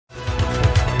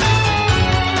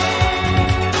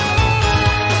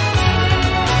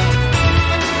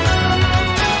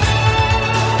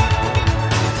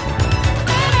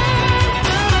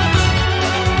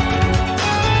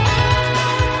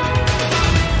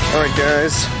Alright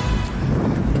guys,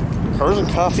 Cars and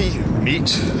Coffee Meet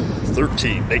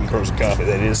 13, Dayton Cars and Coffee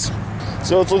that is.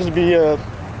 So it's looking to be a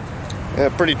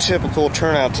pretty typical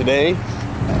turnout today.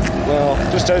 Well,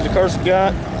 just as the cars we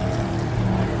got,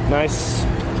 nice,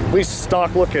 at least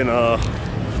stock looking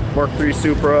Mark III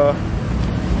Supra.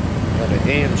 Got an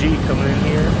AMG coming in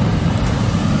here.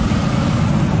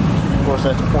 Of course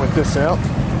I have to point this out,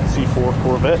 C4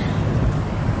 Corvette.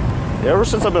 Yeah, ever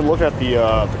since I've been looking at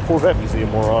the Corvette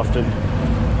Museum more often,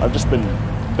 I've just been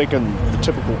thinking the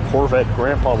typical Corvette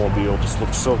grandpa mobile just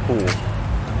looks so cool.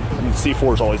 I mean, C4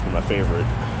 has always been my favorite.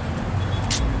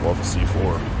 Love the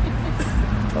C4.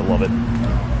 I love it.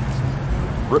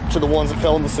 Rip to the ones that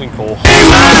fell in the sinkhole.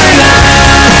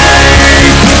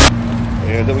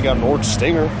 And then we got an orange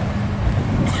Stinger.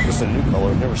 This is a new color,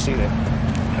 I've never seen it.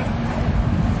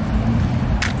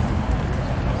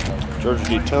 Georgia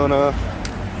Daytona.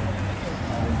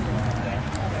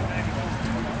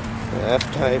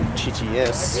 F-Type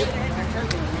TTS.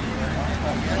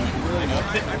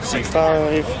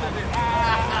 C5.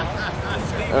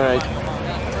 Alright.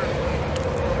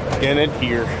 Get it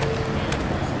here.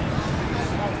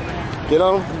 Get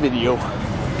on with the video.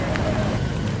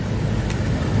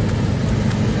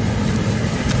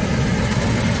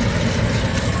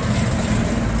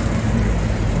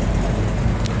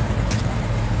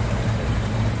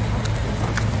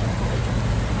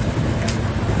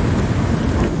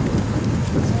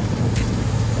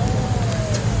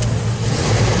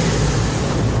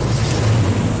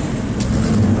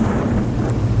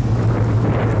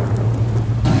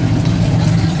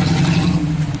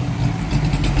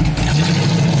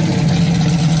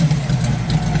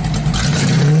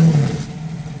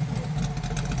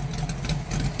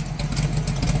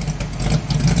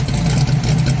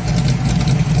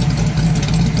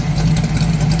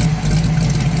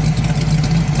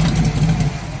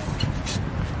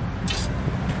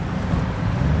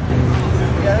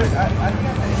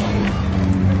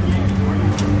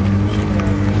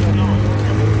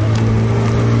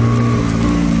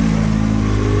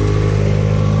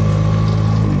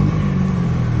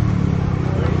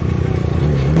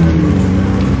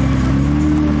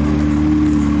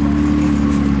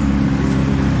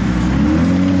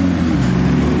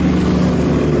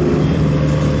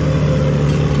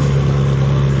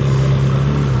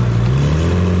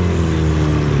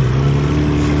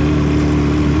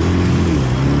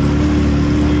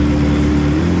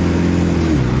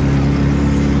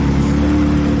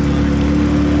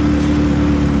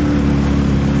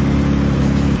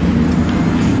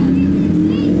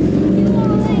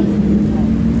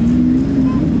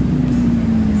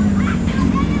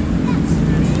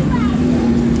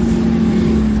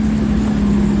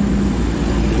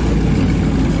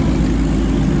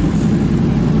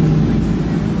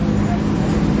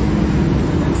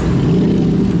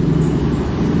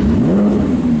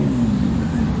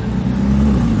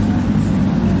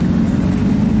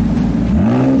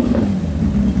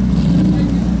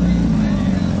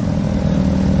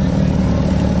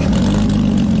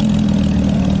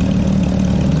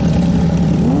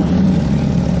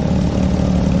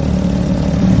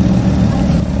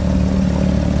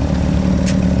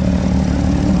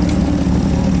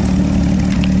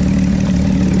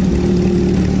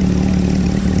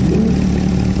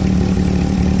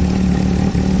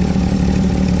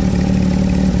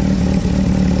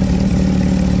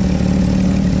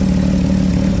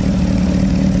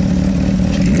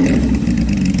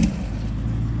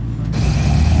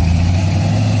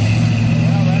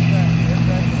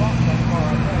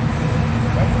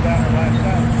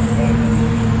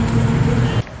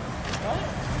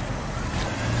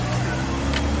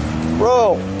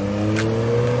 Bro,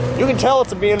 you can tell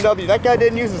it's a BMW. That guy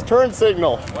didn't use his turn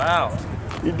signal. Wow.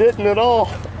 He didn't at all.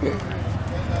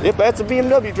 Yep, that's a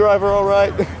BMW driver, all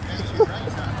right.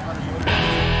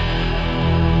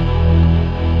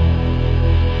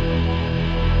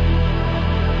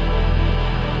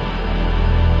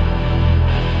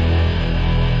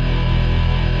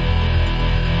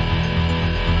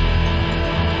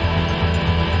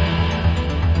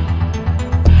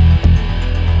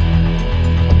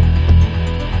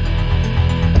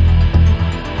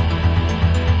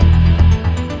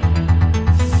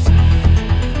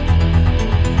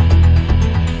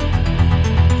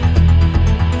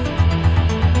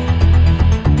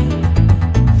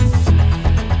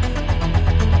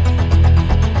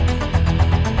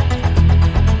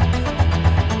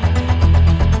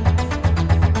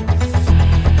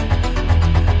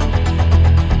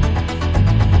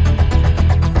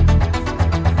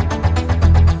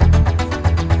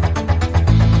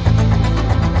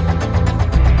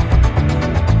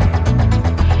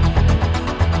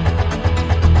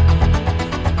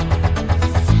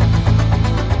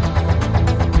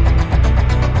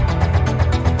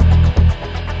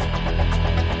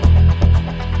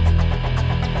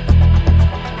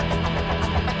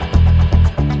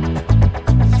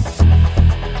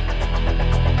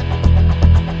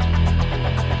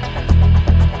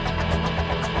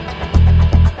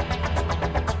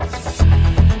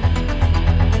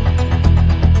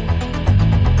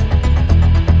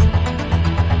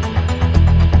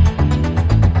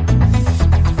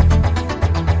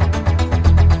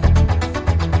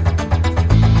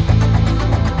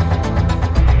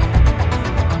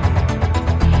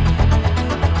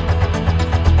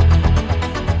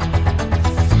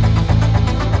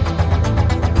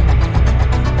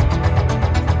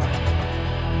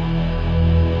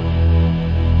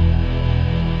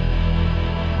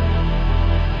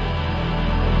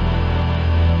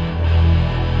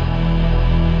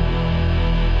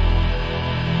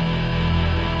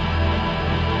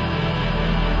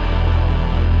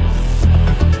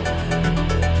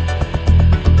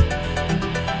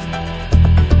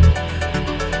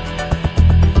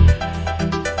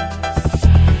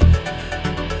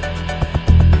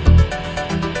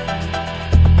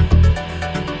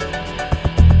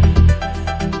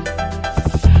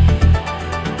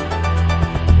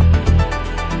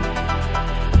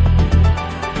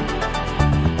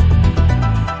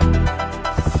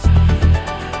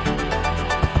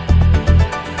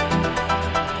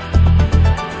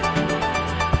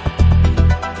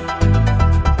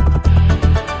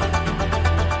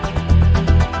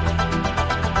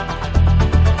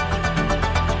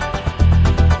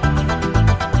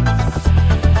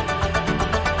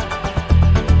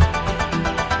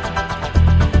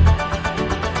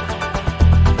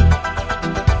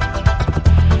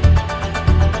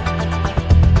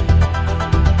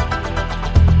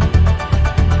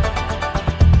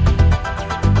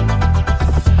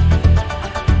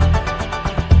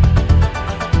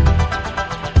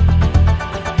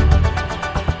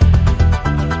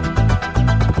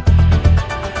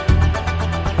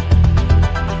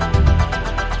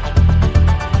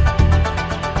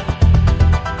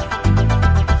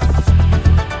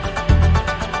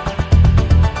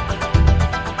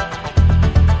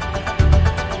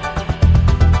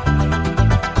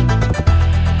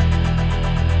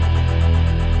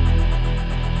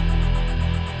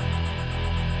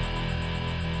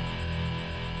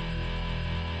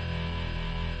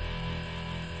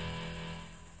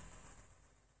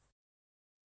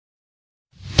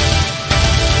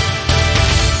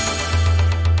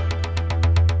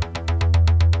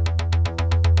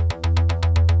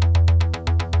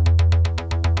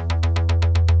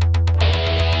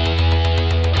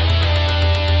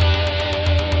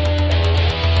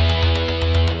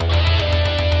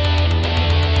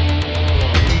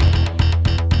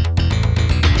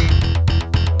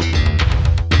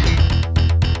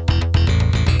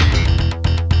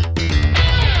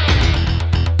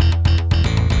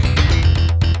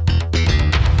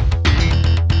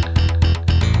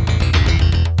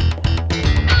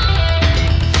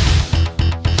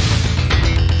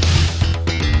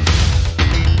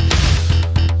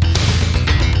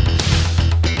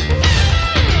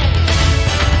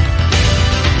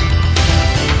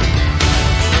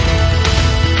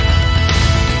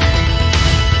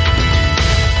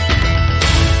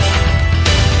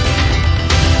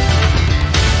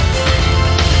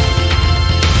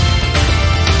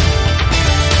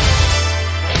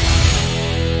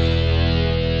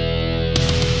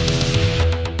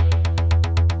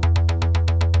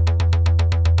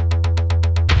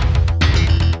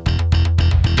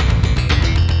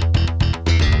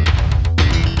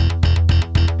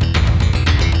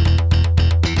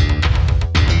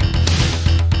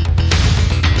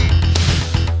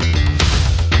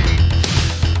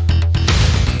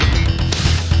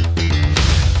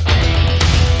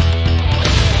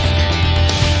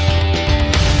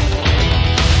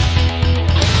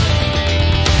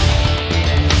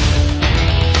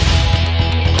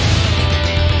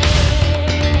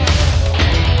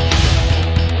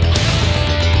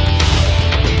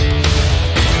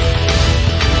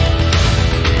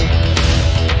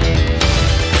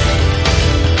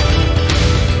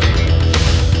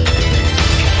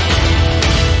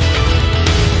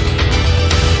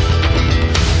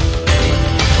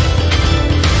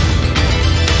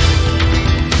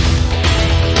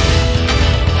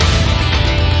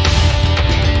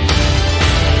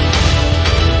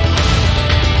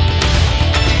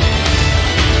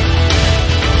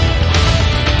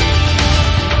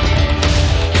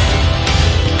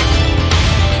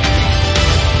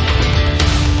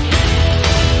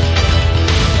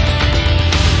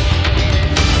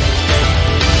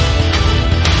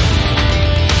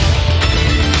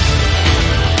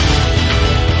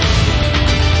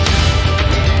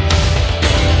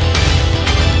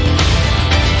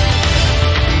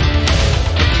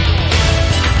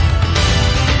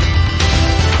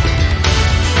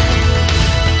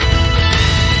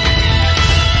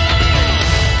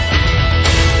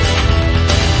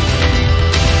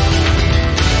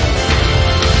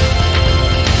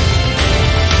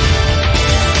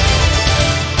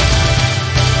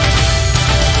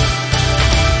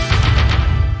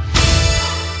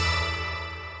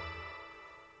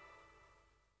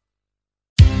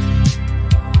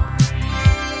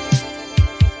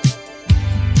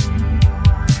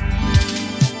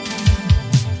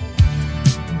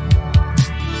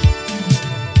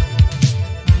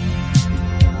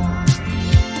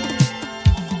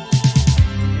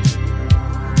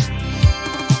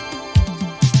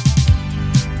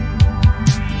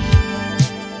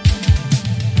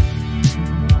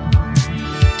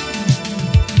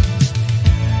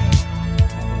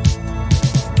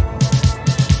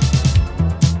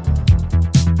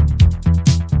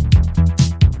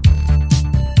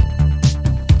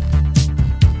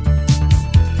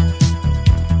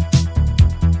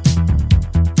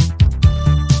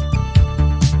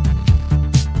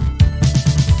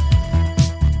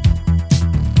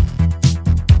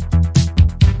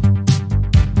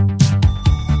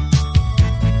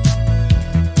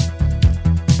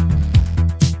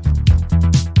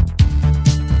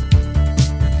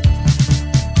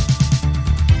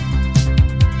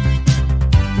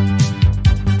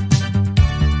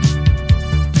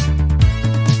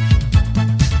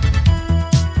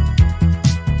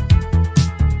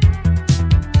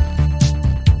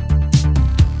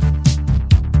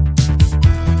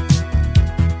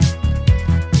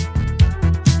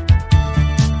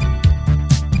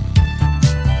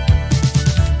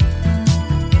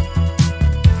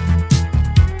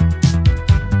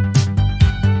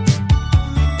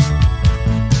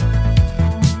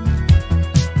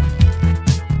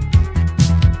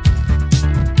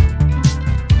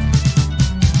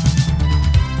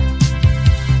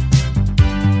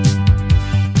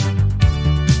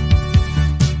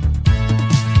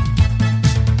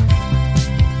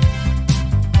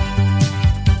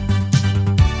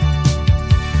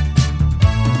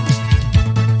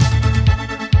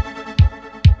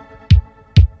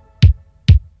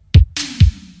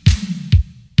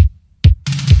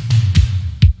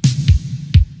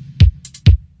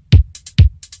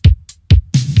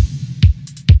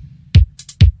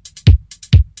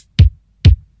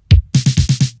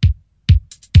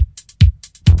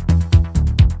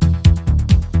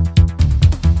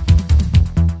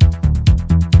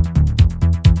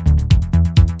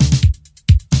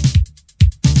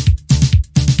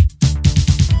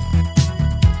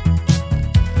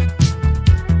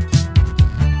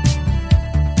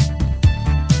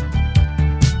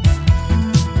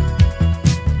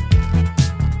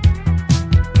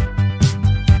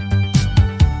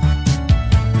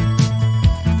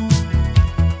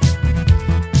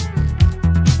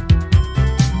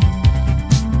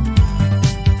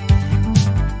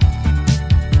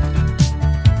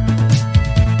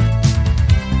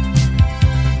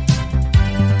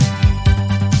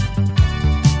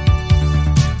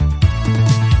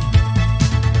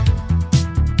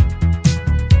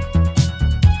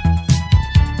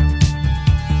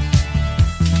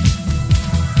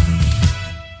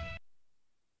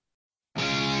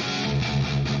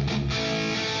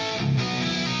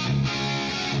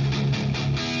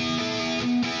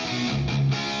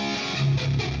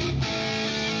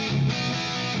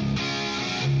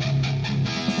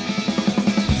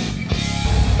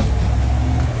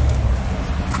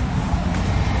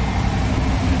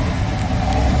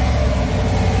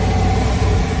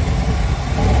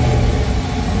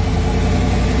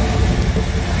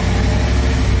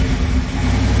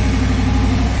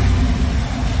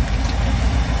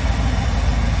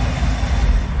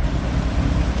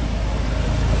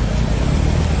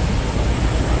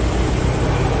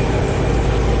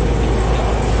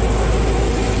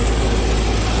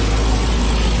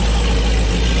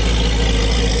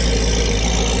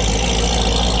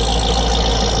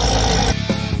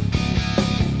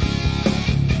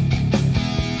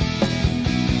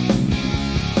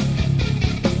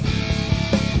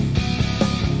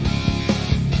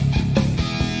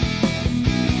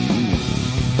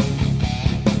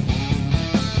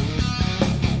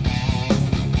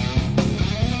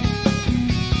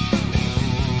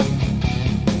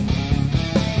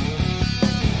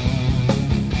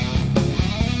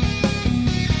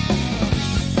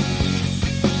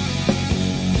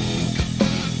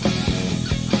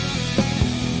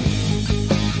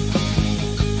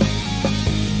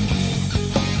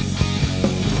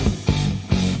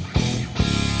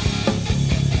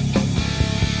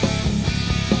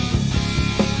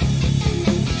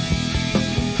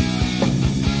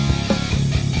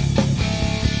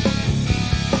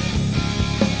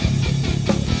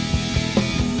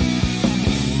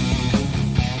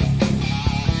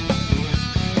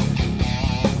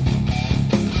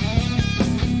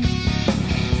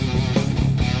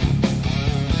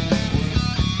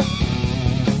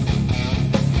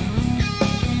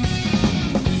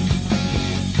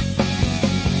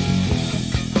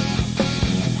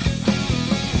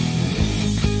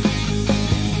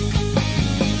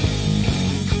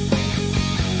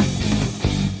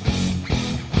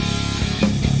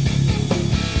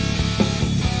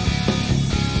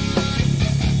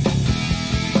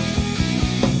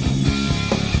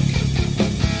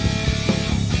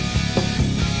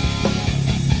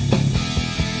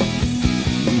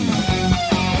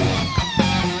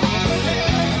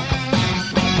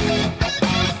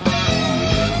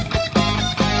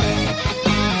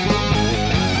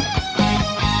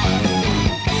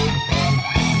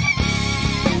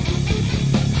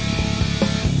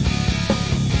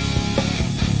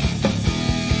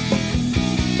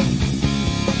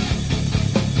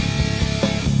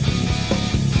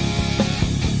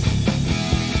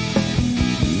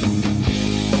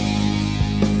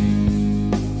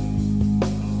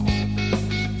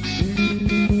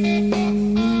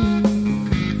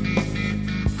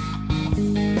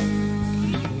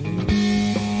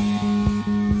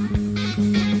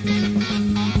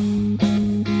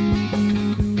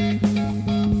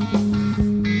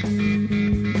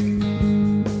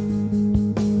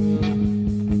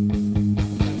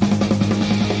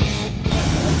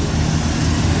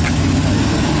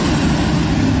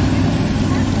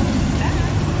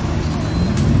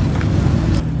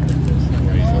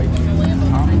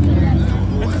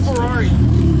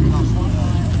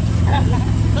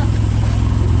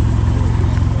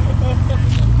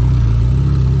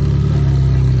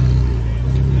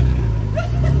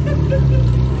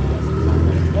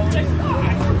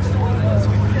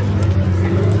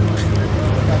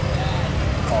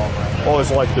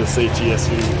 always liked this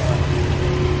ATSU.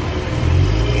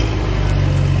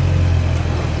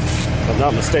 If I'm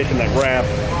not mistaken, that wrap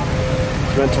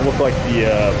is meant to look like the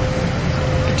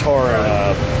guitar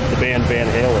the band Van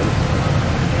Halen.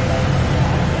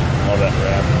 All that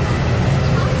wrap.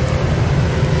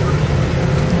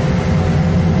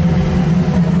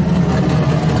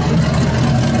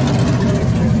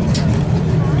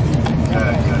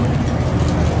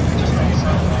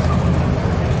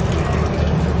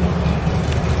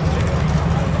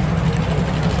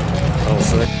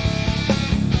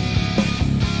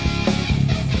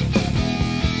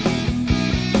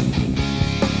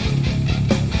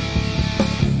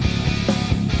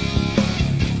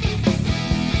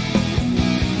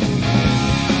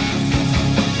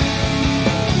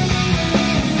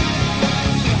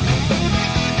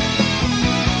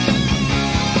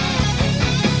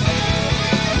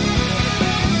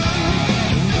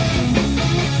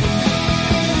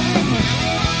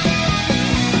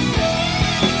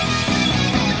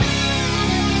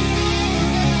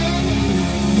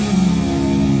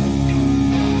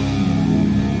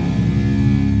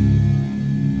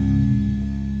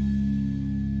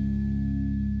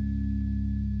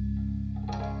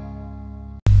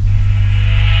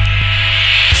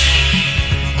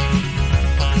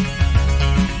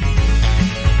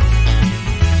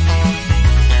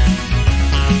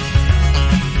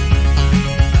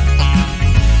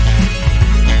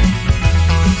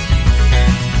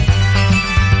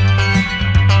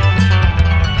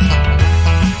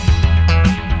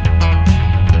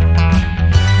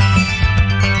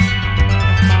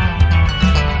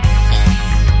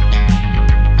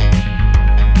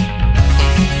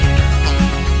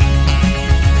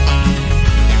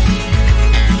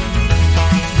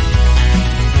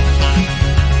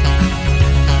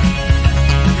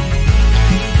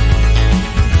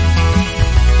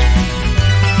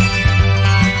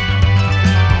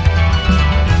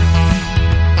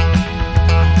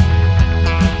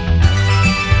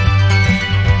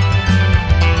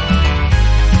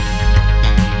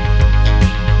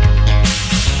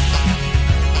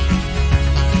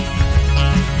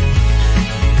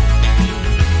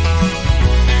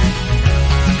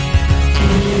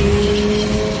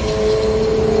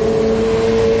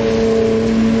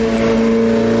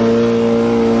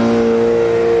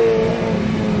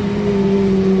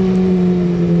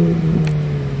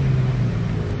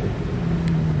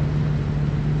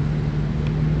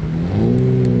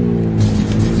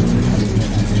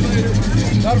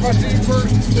 Not if I see you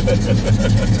first.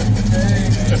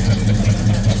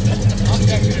 I'll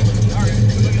check it. All right.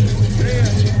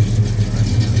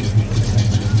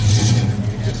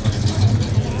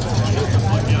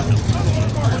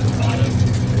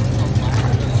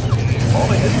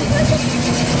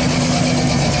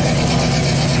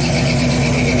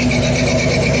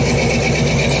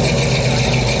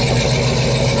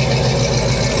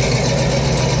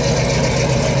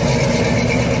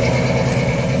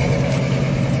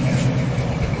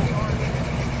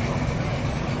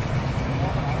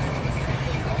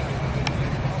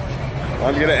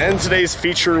 I'm gonna end today's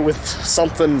feature with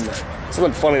something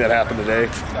funny that happened today.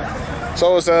 So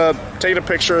I was taking a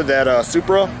picture of that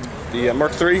Supra, the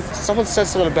Mark III. Someone said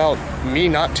something about me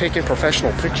not taking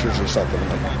professional pictures or something.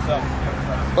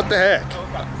 What the heck?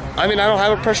 I mean, I don't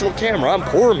have a professional camera. I'm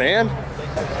poor, man.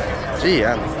 Gee,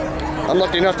 I'm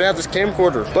lucky enough to have this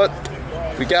camcorder, but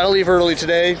we gotta leave early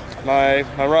today. My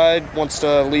ride wants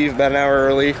to leave about an hour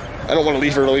early. I don't want to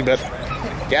leave early, but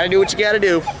gotta do what you gotta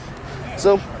do.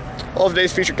 So, all of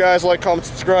today's feature, guys. Like, comment,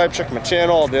 subscribe, check my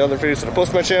channel, all the other videos that I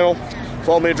post on my channel.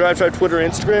 Follow me on Drive Tribe, Twitter,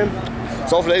 and Instagram.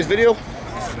 That's all for today's video.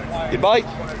 Goodbye.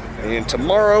 And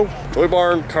tomorrow, Toy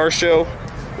Barn Car Show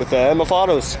with MF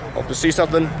Autos. Hope to see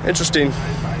something interesting.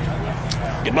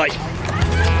 Goodbye.